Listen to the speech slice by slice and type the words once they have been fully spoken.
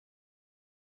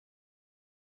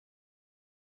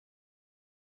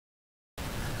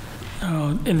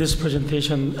In this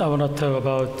presentation, I want to talk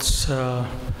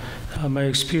about my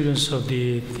experience of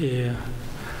the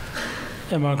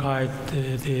MRI,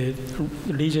 the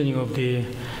lesioning of the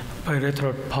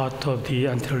bilateral part of the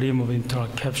anterior limb of the internal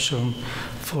capsule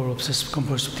for obsessive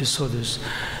compulsive disorders.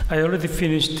 I already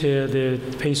finished the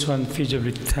phase 1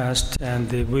 feasibility test,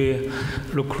 and we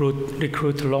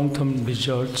recruit long-term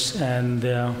results, and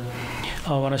I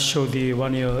want to show the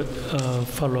one-year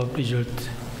follow-up result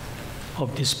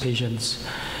of these patients.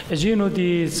 As you know,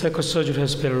 the psychosurgery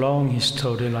has been a long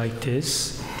history like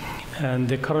this, and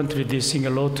currently the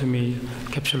cingulotomy,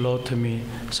 capsulotomy,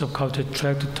 subcaudate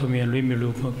tracheotomy, and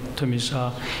remulotomies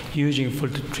are used for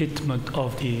the treatment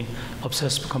of the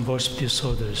obsessive compulsive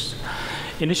disorders.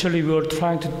 Initially, we were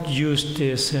trying to use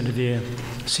this in the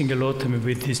cingulotomy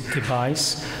with this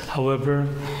device. However,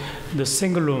 the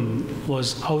cingulum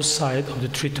was outside of the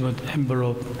treatment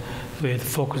envelope with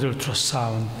focused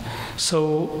ultrasound.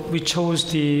 So we chose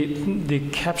the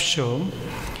capsule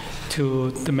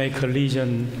to make a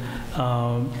lesion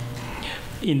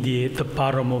in the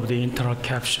bottom of the internal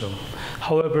capsule.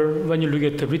 However, when you look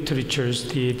at the literatures,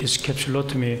 this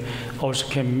capsulotomy also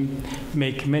can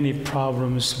make many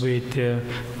problems with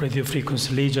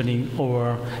radiofrequency lesioning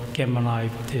or gamma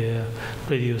knife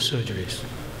radiosurgeries.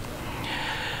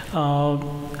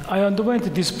 I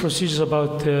underwent this procedure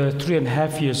about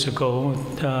 3.5 years ago.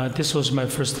 This was my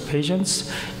first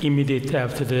patient, immediate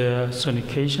after the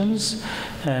sonications,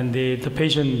 and the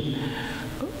patient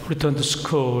returned to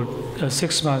school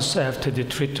 6 months after the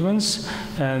treatments,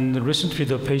 and recently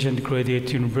the patient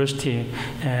graduated university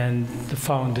and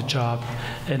found a job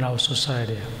in our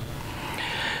society.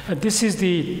 This is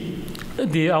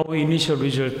our initial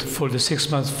result for the 6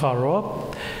 months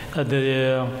follow-up.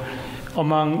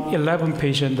 Among 11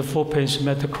 patients, the 4 patients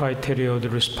met the criteria of the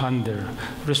responder.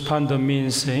 Responder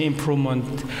means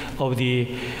improvement of the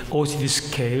OCD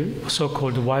scale,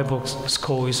 so-called YBOX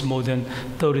score is more than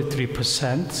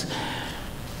 33%.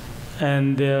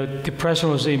 And depression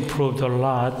was improved a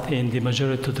lot in the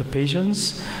majority of the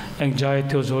patients.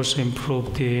 Anxiety was also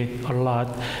improved a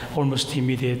lot, almost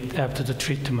immediate after the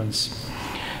treatments.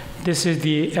 This is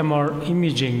the MR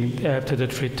imaging after the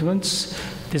treatments.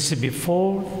 This is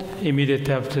before, immediate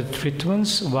after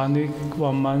treatments, 1 week,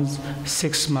 1 month,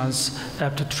 6 months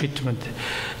after treatment.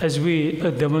 As we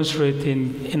demonstrate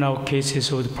in our cases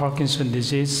of the Parkinson's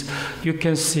disease, you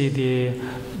can see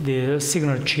the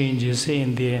signal changes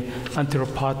in the anterior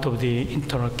part of the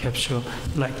internal capsule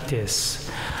like this.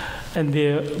 And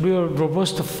the real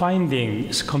robust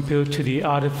findings compared to the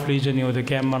RF lesioning or the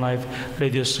gamma knife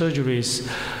radiosurgeries,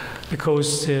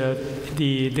 because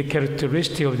the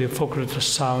characteristic of the focal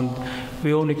ultrasound,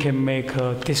 we only can make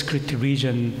a discrete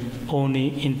region only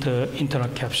in the internal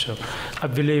capsule. I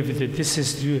believe that this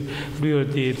is really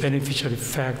the beneficial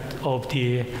effect of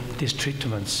these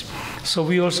treatments. So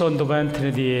we also underwent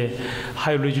the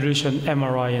high-resolution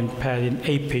MRI and PET in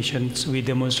 8 patients. We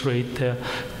demonstrate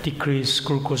decreased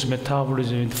glucose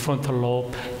metabolism in the frontal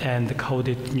lobe and the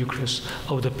caudate nucleus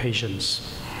of the patients.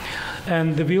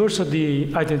 And we also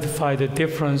identified the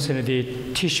difference in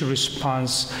the tissue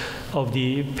response of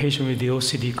the patient with the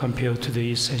OCD compared to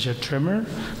the essential tremor.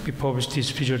 We published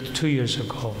this result 2 years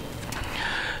ago.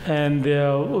 And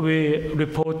we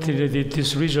reported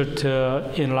this result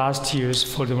in last year's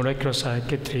for the molecular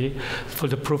psychiatry for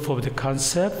the proof of the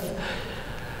concept.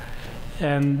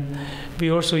 And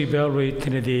we also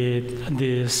evaluated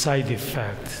the side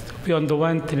effect. We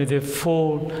underwent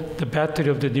the battery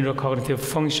of the neurocognitive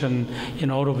function in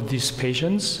all of these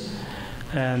patients.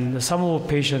 And some of the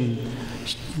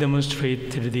patients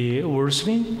demonstrated the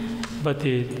worsening, but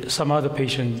some other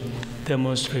patients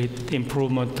demonstrate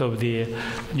improvement of the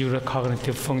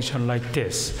neurocognitive function like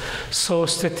this. So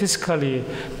statistically,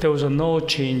 there was no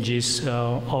changes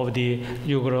of the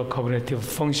neurocognitive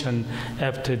function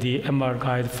after the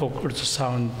MR-guided focal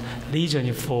ultrasound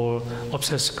lesion for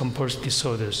obsessive compulsive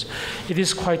disorders. It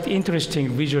is quite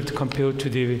interesting result compared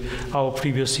to our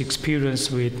previous experience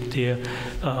with the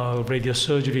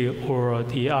radiosurgery or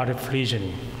the RF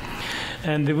lesioning.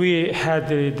 And we had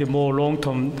the more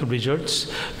long-term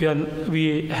results.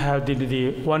 We had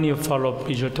the 1-year follow-up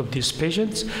result of these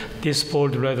patients. This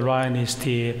bold red line is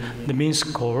the mean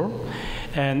score.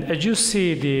 And as you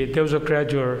see, there was a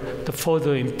gradual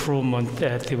further improvement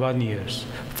at the 1 year's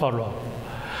follow-up.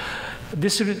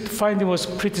 This finding was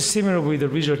pretty similar with the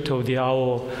result of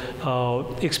our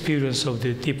experience of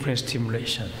the deep brain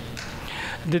stimulation.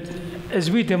 As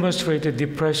we demonstrated,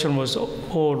 depression was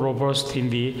all robust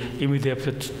in the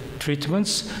immediate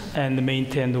treatments and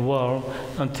maintained well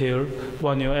until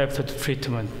 1 year after the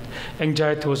treatment.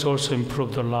 Anxiety was also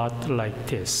improved a lot like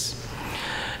this.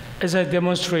 As I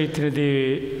demonstrated,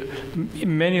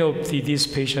 many of these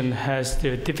patients has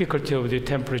the difficulty of the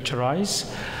temperature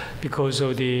rise because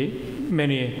of the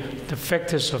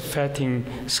factors affecting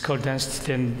skull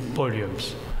density and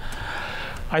volumes.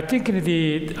 I think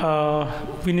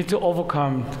we need to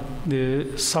overcome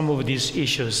some of these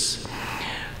issues.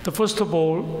 First of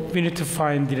all, we need to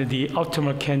find the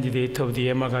optimal candidate of the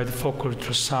MR-guided focal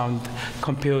ultrasound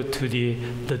compared to the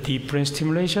deep brain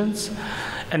stimulations.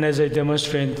 And as I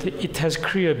demonstrated, it has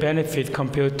clear benefit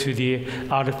compared to the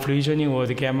RF lesioning or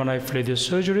the gamma knife radial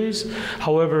surgeries.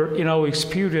 However, in our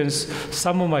experience,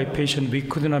 some of my patients, we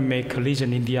could not make a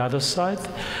lesion in the other side.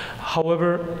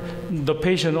 However, the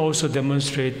patient also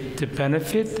demonstrate the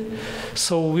benefit.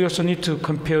 So we also need to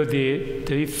compare the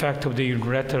effect of the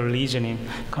unilateral lesioning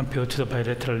compared to the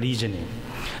bilateral lesioning.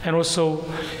 And also,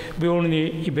 we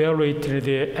only evaluate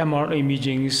the MR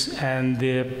imagings and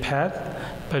the PET,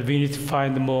 but we need to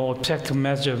find a more objective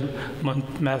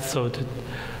measurement method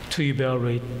to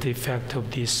evaluate the effect of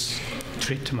these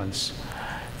treatments.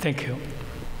 Thank you.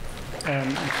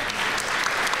 And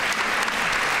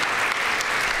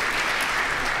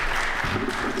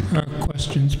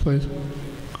questions, please.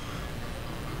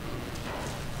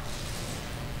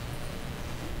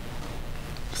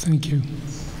 Thank you.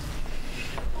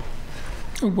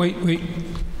 Oh, wait.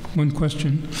 One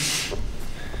question.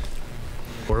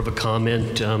 More of a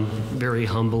comment, very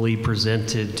humbly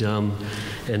presented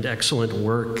and excellent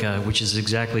work, which is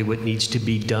exactly what needs to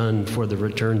be done for the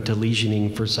return to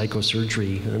lesioning for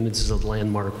psychosurgery. This is a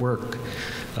landmark work.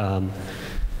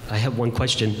 I have one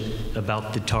question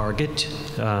about the target.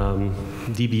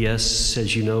 DBS,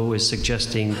 as you know, is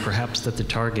suggesting perhaps that the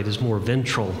target is more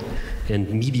ventral and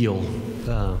medial.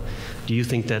 Do you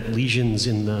think that lesions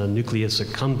in the nucleus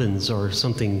accumbens are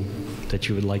something that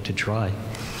you would like to try?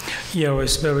 Yeah, well,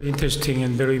 it's very interesting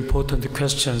and very important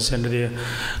questions, and there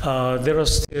are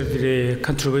still the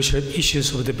controversial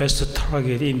issues of the best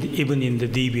target even in the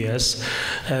DBS.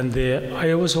 And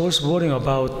I was also worrying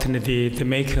about the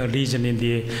making a lesion in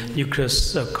the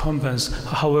nucleus accumbens.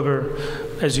 However,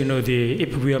 as you know,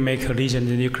 if we are making a lesion in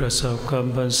the nucleus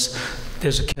accumbens,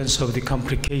 there's a chance of the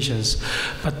complications.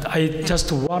 But I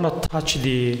just want to touch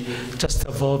just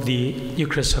above the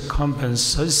nucleus accumbens.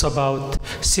 So it's about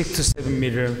 6 to 7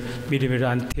 millimeter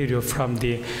anterior from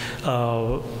the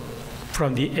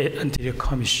anterior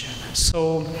commissure.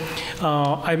 So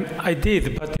I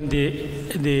did, but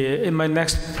in my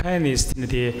next plan is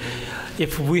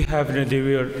if we have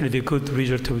the good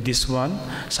result of this one,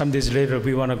 some days later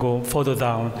we want to go further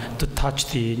down to touch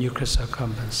the nucleus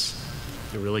accumbens.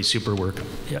 Really super work.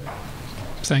 Yeah.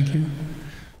 Thank you.